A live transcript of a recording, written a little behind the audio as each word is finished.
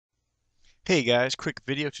Hey guys, quick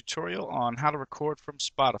video tutorial on how to record from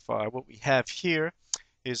Spotify. What we have here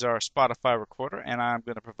is our Spotify recorder, and I'm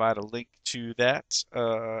going to provide a link to that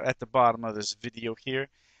at the bottom of this video here.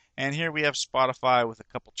 And here we have Spotify with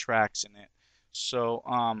a couple tracks in it. So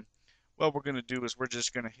what we're going to do is we're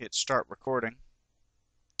just going to hit start recording,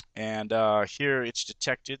 and here it's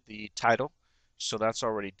detected the title, so that's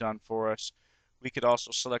already done for us. We could also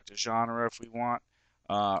select a genre if we want.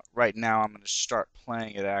 Right now I'm going to start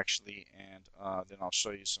playing it actually, and then I'll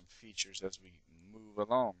show you some features as we move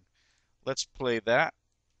along. Let's play that.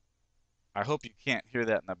 I hope you can't hear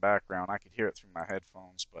that in the background. I could hear it through my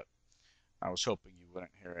headphones, but I was hoping you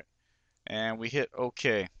wouldn't hear it. And we hit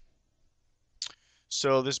OK.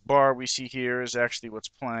 So this bar we see here is actually what's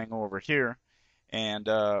playing over here. And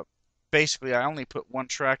basically I only put one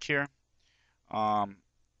track here. Um,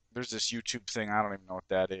 there's this YouTube thing, I don't even know what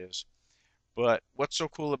that is. But what's so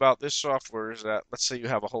cool about this software is that, let's say you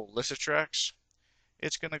have a whole list of tracks,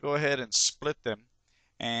 it's going to go ahead and split them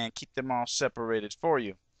and keep them all separated for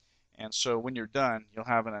you. And so when you're done, you'll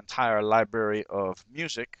have an entire library of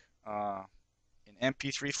music in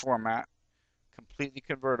MP3 format, completely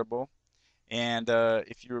convertible. And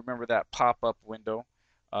if you remember that pop-up window,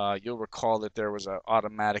 you'll recall that there was an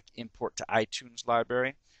automatic import to iTunes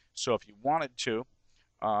library. So if you wanted to,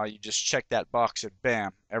 you just check that box and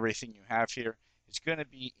bam, everything you have here is going to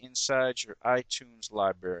be inside your iTunes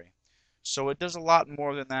library. So it does a lot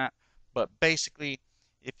more than that, but basically,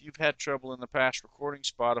 if you've had trouble in the past recording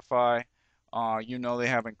Spotify, you know they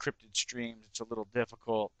have encrypted streams. It's a little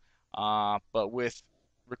difficult, but with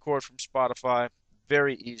Record from Spotify,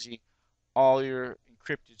 very easy. All your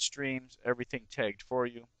encrypted streams, everything tagged for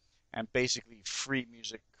you, and basically free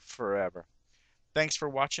music forever. Thanks for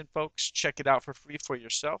watching, folks. Check it out for free for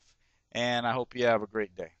yourself, and I hope you have a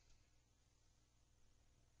great day.